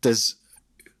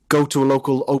 Go to a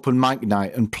local open mic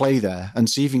night and play there and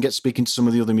see if you can get speaking to some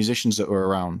of the other musicians that were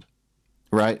around,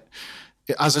 right?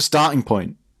 As a starting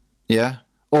point, yeah?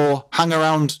 Or hang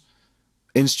around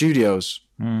in studios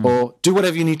or do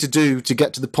whatever you need to do to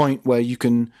get to the point where you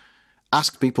can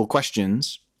ask people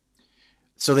questions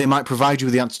so they might provide you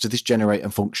with the answer to this generate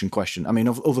and function question. I mean,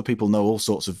 other people know all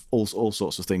sorts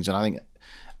of things, and I think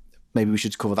maybe we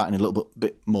should cover that in a little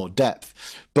bit more depth.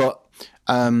 But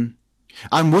I'm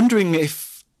wondering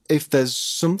if there's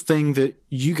something that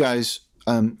you guys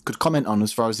could comment on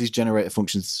as far as these generator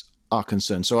functions are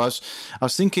concerned. So I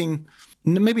was thinking,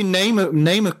 maybe name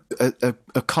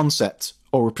a concept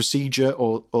or a procedure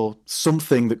or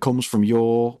something that comes from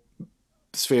your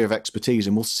sphere of expertise,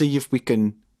 and we'll see if we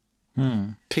can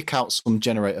pick out some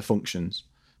generator functions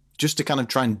just to kind of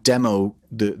try and demo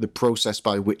the process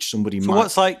by which somebody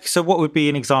might. So what would be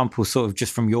an example, sort of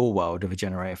just from your world, of a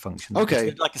generator function?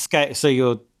 Okay, like a scale. So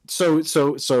you're so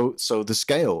the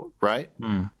scale, right?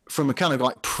 From a kind of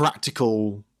like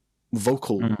practical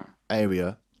vocal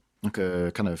area, like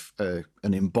a kind of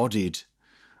an embodied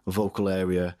vocal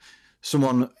area.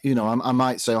 Someone, I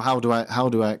might say, how do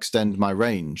I extend my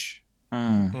range?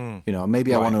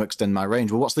 Maybe I want to extend my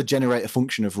range. Well, what's the generator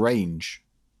function of range,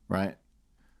 right?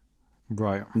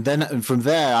 Right. And from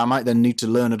there, I might then need to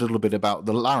learn a little bit about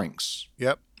the larynx.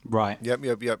 Yep. Right.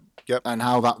 Yep. And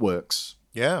how that works.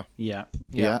 Yeah.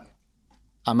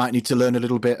 I might need to learn a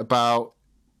little bit about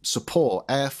support,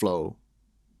 airflow.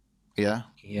 Yeah.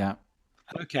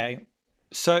 Okay.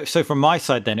 So from my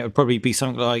side, then it would probably be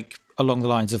something like along the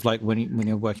lines of like when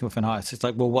you're working with an artist, it's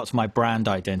like, well, what's my brand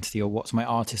identity or what's my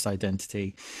artist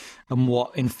identity, and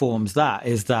what informs that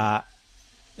is that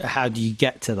how do you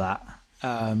get to that?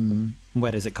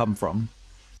 Where does it come from?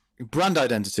 Brand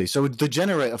identity. So the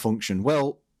generator function.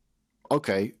 Well,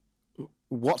 okay,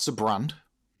 what's a brand?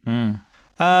 So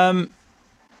I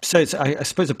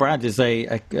suppose a brand is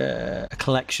a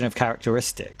collection of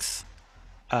characteristics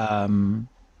that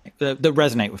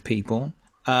resonate with people.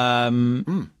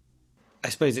 I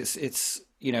suppose it's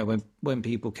when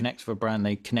people connect with a brand,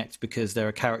 they connect because there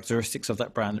are characteristics of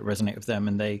that brand that resonate with them,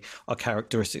 and they are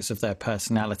characteristics of their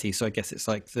personality. So I guess it's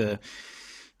like the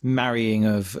marrying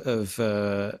of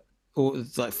or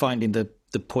like finding the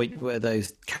point where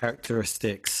those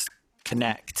characteristics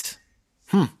connect.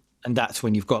 And that's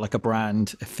when you've got like a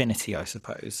brand affinity, I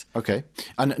suppose. Okay.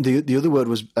 And the other word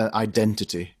was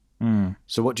identity.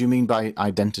 So what do you mean by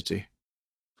identity?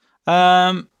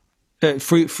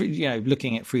 Through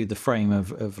looking at through the frame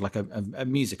of like a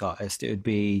music artist, it would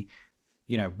be,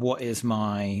 what is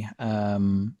my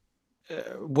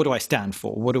what do I stand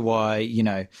for? What do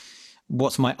I,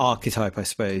 what's my archetype? I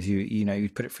suppose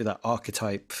you'd put it through that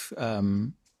archetype.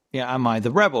 Am I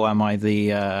the rebel? Am I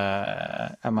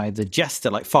the jester?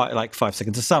 Like 5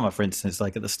 Seconds of Summer, for instance.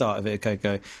 Like at the start of it,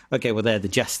 okay, well they're the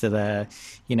jester. They're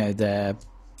they're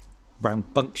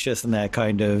rambunctious and they're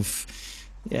kind of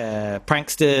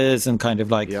pranksters and kind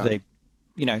of like they.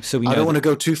 So we know. I don't want to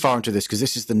go too far into this because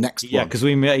this is the next one. Yeah, because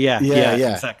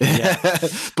exactly.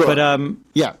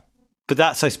 Yeah. But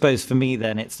that's, I suppose, for me.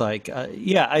 Then it's like,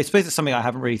 I suppose it's something I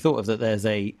haven't really thought of, that there's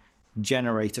a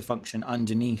generator function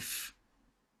underneath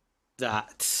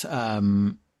that,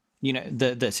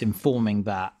 that's informing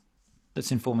that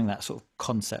sort of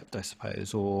concept, I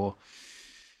suppose, or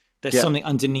there's something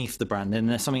underneath the brand, and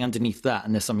there's something underneath that,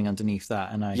 and there's something underneath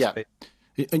that, and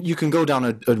you can go down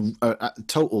a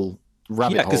total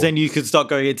rabbit hole. Because then you could start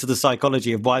going into the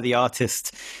psychology of why the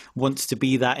artist wants to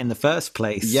be that in the first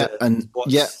place. And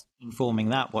what's informing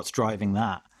that, what's driving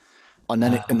that, and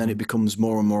then it becomes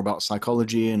more and more about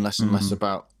psychology and less and less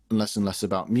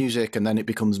about music, and then it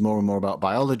becomes more and more about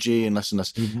biology and less.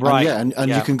 Right. And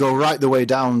you can go right the way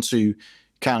down to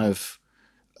kind of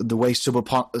the way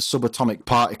subatomic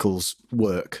particles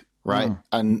work, right?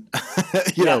 And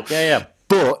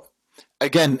But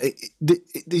again,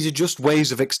 these are just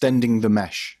ways of extending the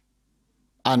mesh,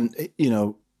 and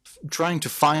trying to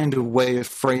find a way of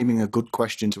framing a good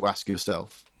question to ask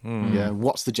yourself.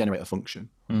 What's the generator function?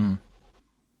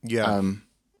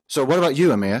 So what about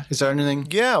you, Amir? Is there anything?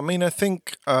 Yeah, I mean, I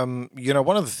think, one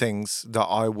of the things that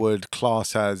I would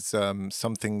class as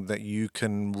something that you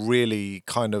can really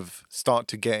kind of start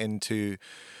to get into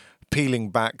peeling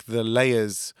back the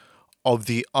layers of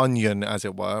the onion, as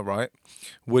it were, right,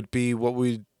 would be what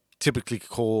we typically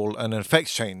call an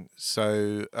effects chain.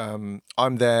 So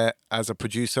I'm there as a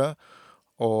producer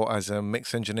or as a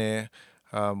mix engineer,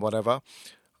 whatever.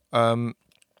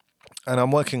 And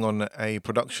I'm working on a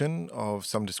production of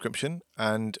some description,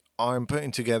 and I'm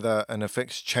putting together an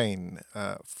effects chain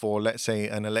for, let's say,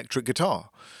 an electric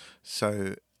guitar.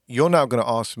 So you're now going to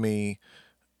ask me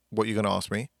what you're going to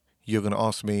ask me. You're going to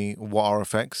ask me what are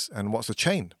effects and what's a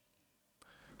chain.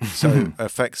 So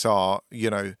effects are,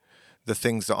 the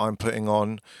things that I'm putting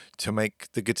on to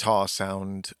make the guitar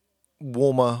sound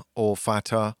warmer or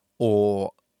fatter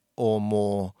or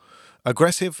more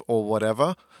aggressive or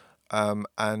whatever.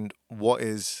 And what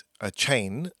is a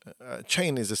chain? A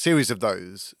chain is a series of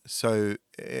those. So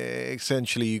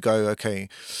essentially you go, okay,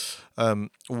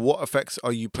 what effects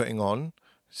are you putting on?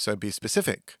 So be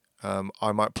specific.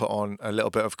 I might put on a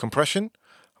little bit of compression,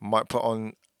 I might put on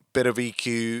a bit of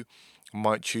EQ,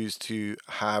 might choose to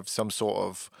have some sort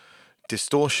of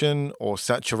distortion or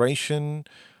saturation,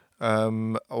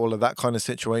 all of that kind of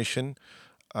situation.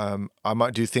 I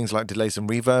might do things like delays and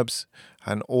reverbs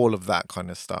and all of that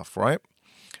kind of stuff, right?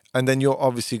 And then you're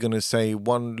obviously going to say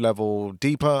one level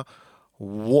deeper,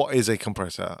 what is a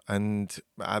compressor? And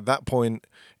at that point,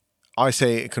 I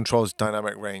say it controls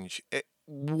dynamic range.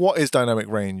 What is dynamic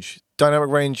range? Dynamic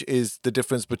range is the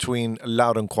difference between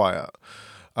loud and quiet.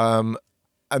 And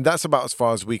that's about as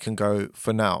far as we can go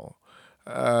for now.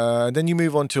 Then you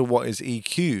move on to what is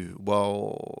EQ.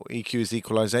 Well, EQ is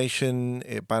equalization.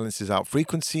 It balances out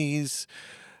frequencies.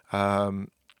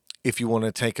 If you want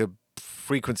to take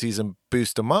frequencies and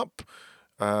boost them up,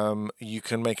 you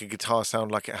can make a guitar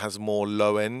sound like it has more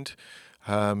low end.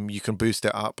 You can boost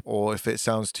it up, or if it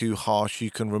sounds too harsh,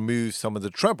 you can remove some of the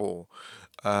treble.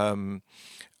 And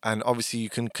obviously you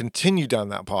can continue down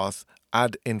that path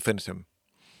ad infinitum.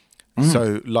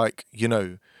 So like,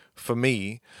 for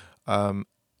me, having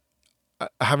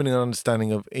an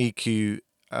understanding of EQ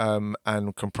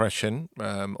and compression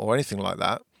or anything like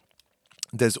that,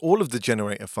 there's all of the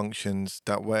generator functions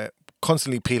that we're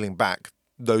constantly peeling back,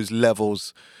 those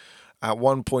levels. At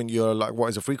one point, you're like, what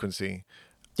is a frequency?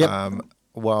 Yep.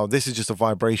 Well, this is just a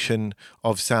vibration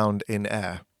of sound in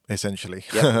air, essentially.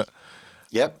 Yep.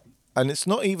 Yep. And it's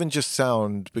not even just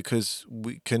sound, because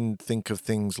we can think of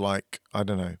things like, I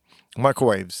don't know,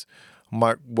 microwaves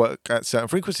might work at certain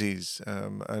frequencies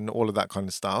and all of that kind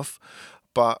of stuff.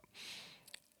 But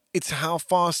it's how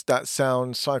fast that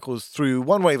sound cycles through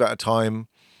one wave at a time.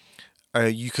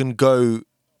 You can go,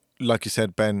 like you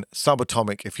said, Ben,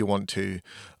 subatomic if you want to.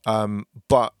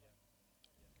 But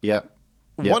Yep.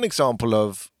 one example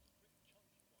of,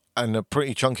 and a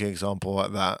pretty chunky example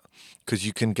at that, because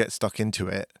you can get stuck into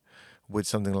it with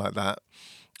something like that.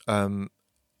 An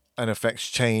effects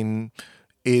chain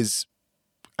is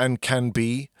and can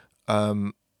be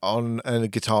on a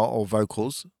guitar or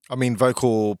vocals. I mean,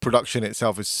 vocal production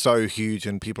itself is so huge,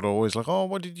 and people are always like, oh,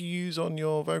 what did you use on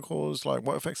your vocals? Like,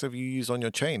 what effects have you used on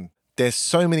your chain? There's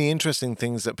so many interesting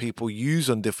things that people use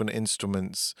on different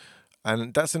instruments.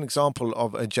 And that's an example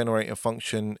of a generator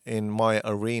function in my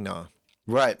arena.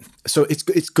 Right. So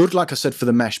it's good, like I said, for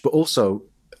the mesh, but also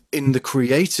in the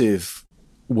creative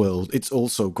world, it's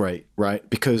also great, right?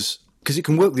 Because it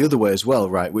can work the other way as well,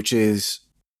 right? Which is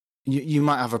you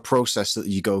might have a process that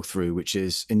you go through, which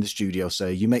is in the studio,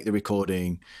 say you make the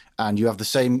recording and you have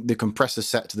the compressor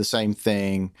set to the same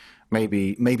thing,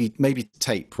 maybe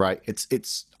tape, right?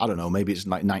 It's I don't know, maybe it's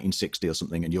like 1960 or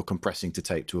something, and you're compressing to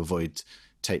tape to avoid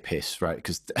tape hiss, right?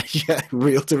 Because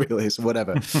reel to reel hiss,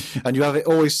 whatever. And you have it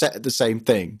always set at the same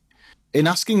thing. In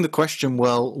asking the question,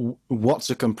 well, what's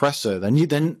a compressor?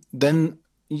 Then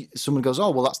someone goes,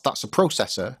 oh, well, that's a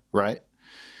processor, right?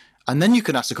 And then you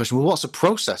can ask the question, well, what's a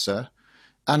processor?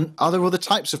 And are there other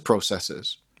types of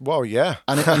processors? Well, yeah.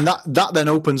 and that then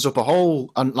opens up a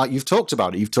whole, and like you've talked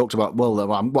about it, well,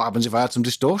 what happens if I add some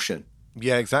distortion?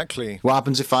 Yeah, exactly. What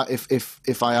happens if I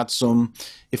add some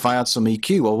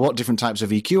EQ? Well, what different types of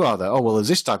EQ are there? Oh, well, there's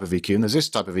this type of EQ and there's this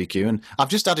type of EQ, and I've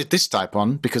just added this type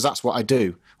on because that's what I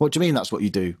do. What do you mean that's what you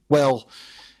do? Well,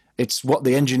 it's what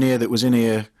the engineer that was in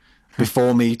here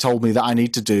before me told me that I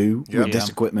need to do with this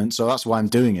equipment, so that's why I'm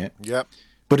doing it. Yep.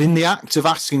 But in the act of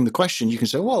asking the question, you can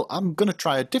say, well, I'm going to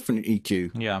try a different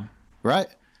EQ. Yeah. Right?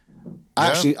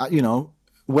 Actually,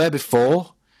 where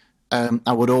before,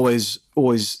 I would always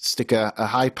stick a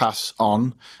high pass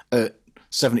on at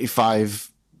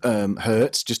 75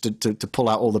 hertz just to pull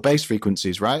out all the bass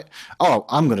frequencies, right? Oh,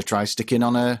 I'm going to try sticking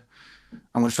on a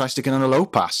low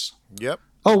pass. Yep.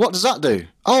 Oh, what does that do?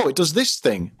 Oh, it does this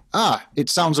thing. It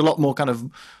sounds a lot more kind of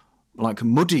like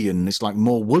muddy, and it's like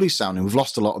more woolly sounding. We've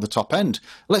lost a lot of the top end.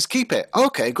 Let's keep it.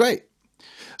 Okay, great.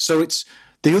 So it's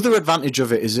the other advantage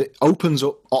of it is it opens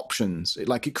up options.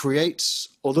 It creates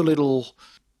other little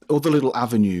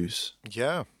avenues.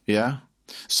 Yeah. Yeah.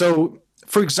 So,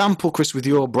 for example, Chris, with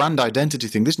your brand identity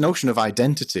thing, this notion of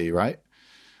identity, right?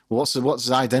 What's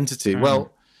identity?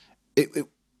 Well, it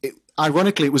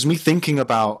ironically, it was me thinking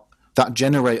about that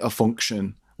generator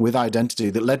function with identity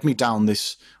that led me down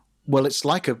this. Well, it's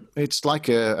like a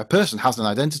person has an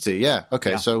identity. Yeah.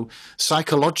 Okay. Yeah. So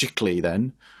psychologically,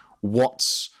 then,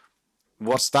 what's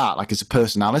that? Like, it's a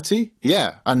personality.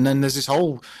 Yeah. And then there's this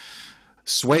whole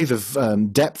swathe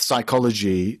of depth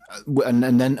psychology, and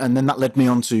then that led me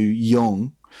on to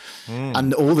Jung.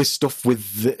 And all this stuff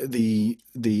with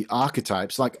the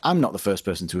archetypes. Like, I'm not the first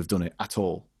person to have done it at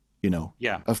all.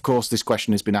 Yeah. Of course, this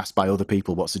question has been asked by other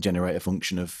people. What's the generator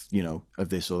function of of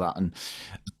this or that? And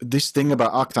this thing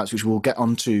about archetypes, which we'll get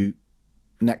onto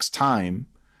next time,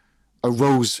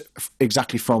 arose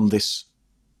exactly from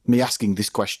me asking this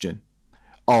question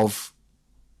of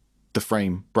the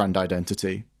frame brand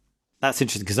identity. That's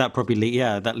interesting, because that probably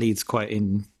that leads quite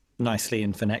in nicely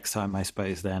in for next time, I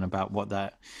suppose, then, about what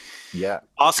that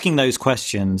asking those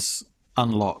questions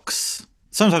unlocks.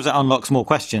 Sometimes it unlocks more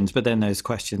questions, but then those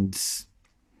questions,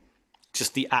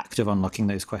 just the act of unlocking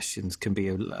those questions, can be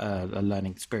a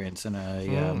learning experience.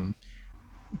 And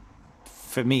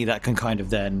for me, that can kind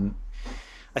of then,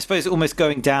 I suppose, almost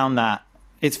going down that,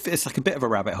 it's like a bit of a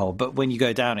rabbit hole, but when you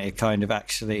go down it kind of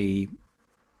actually,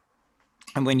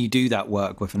 and when you do that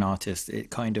work with an artist, it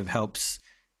kind of helps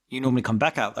you normally come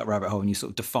back out that rabbit hole and you sort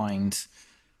of defined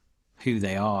who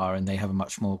they are, and they have a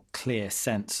much more clear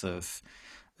sense of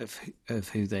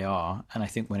who they are. And I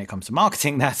think when it comes to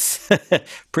marketing, that's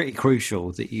pretty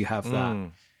crucial, that you have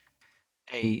that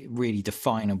a really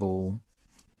definable,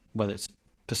 whether it's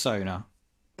persona,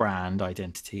 brand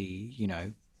identity,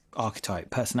 archetype,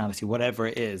 personality, whatever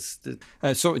it is.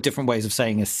 Sort of different ways of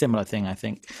saying a similar thing, I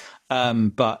think.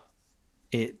 But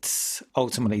it's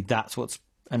ultimately, that's what's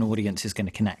an audience is going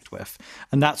to connect with.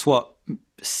 And that's what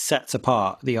sets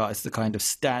apart the artists that kind of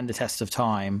stand the test of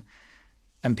time,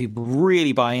 and people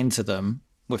really buy into them,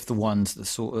 with the ones that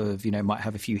sort of, might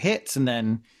have a few hits and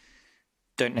then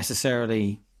don't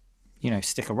necessarily,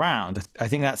 stick around. I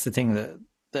think that's the thing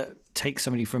that takes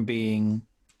somebody from being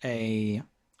a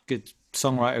good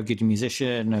songwriter, a good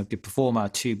musician, a good performer,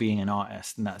 to being an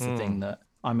artist. And that's the thing that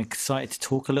I'm excited to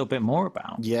talk a little bit more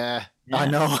about. Yeah. I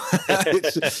know.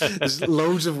 There's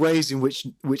loads of ways in which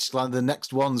like the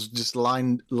next one's just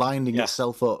lining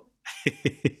itself up.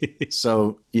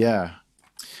 So yeah.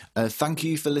 Thank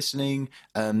you for listening.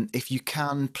 If you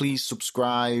can, please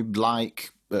subscribe,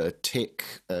 like, tick,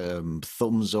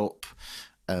 thumbs up,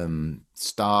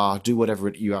 star, do whatever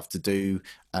you have to do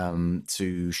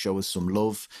to show us some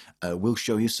love. We'll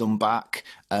show you some back.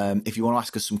 If you want to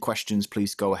ask us some questions,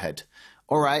 please go ahead.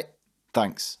 All right.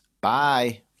 Thanks.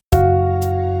 Bye.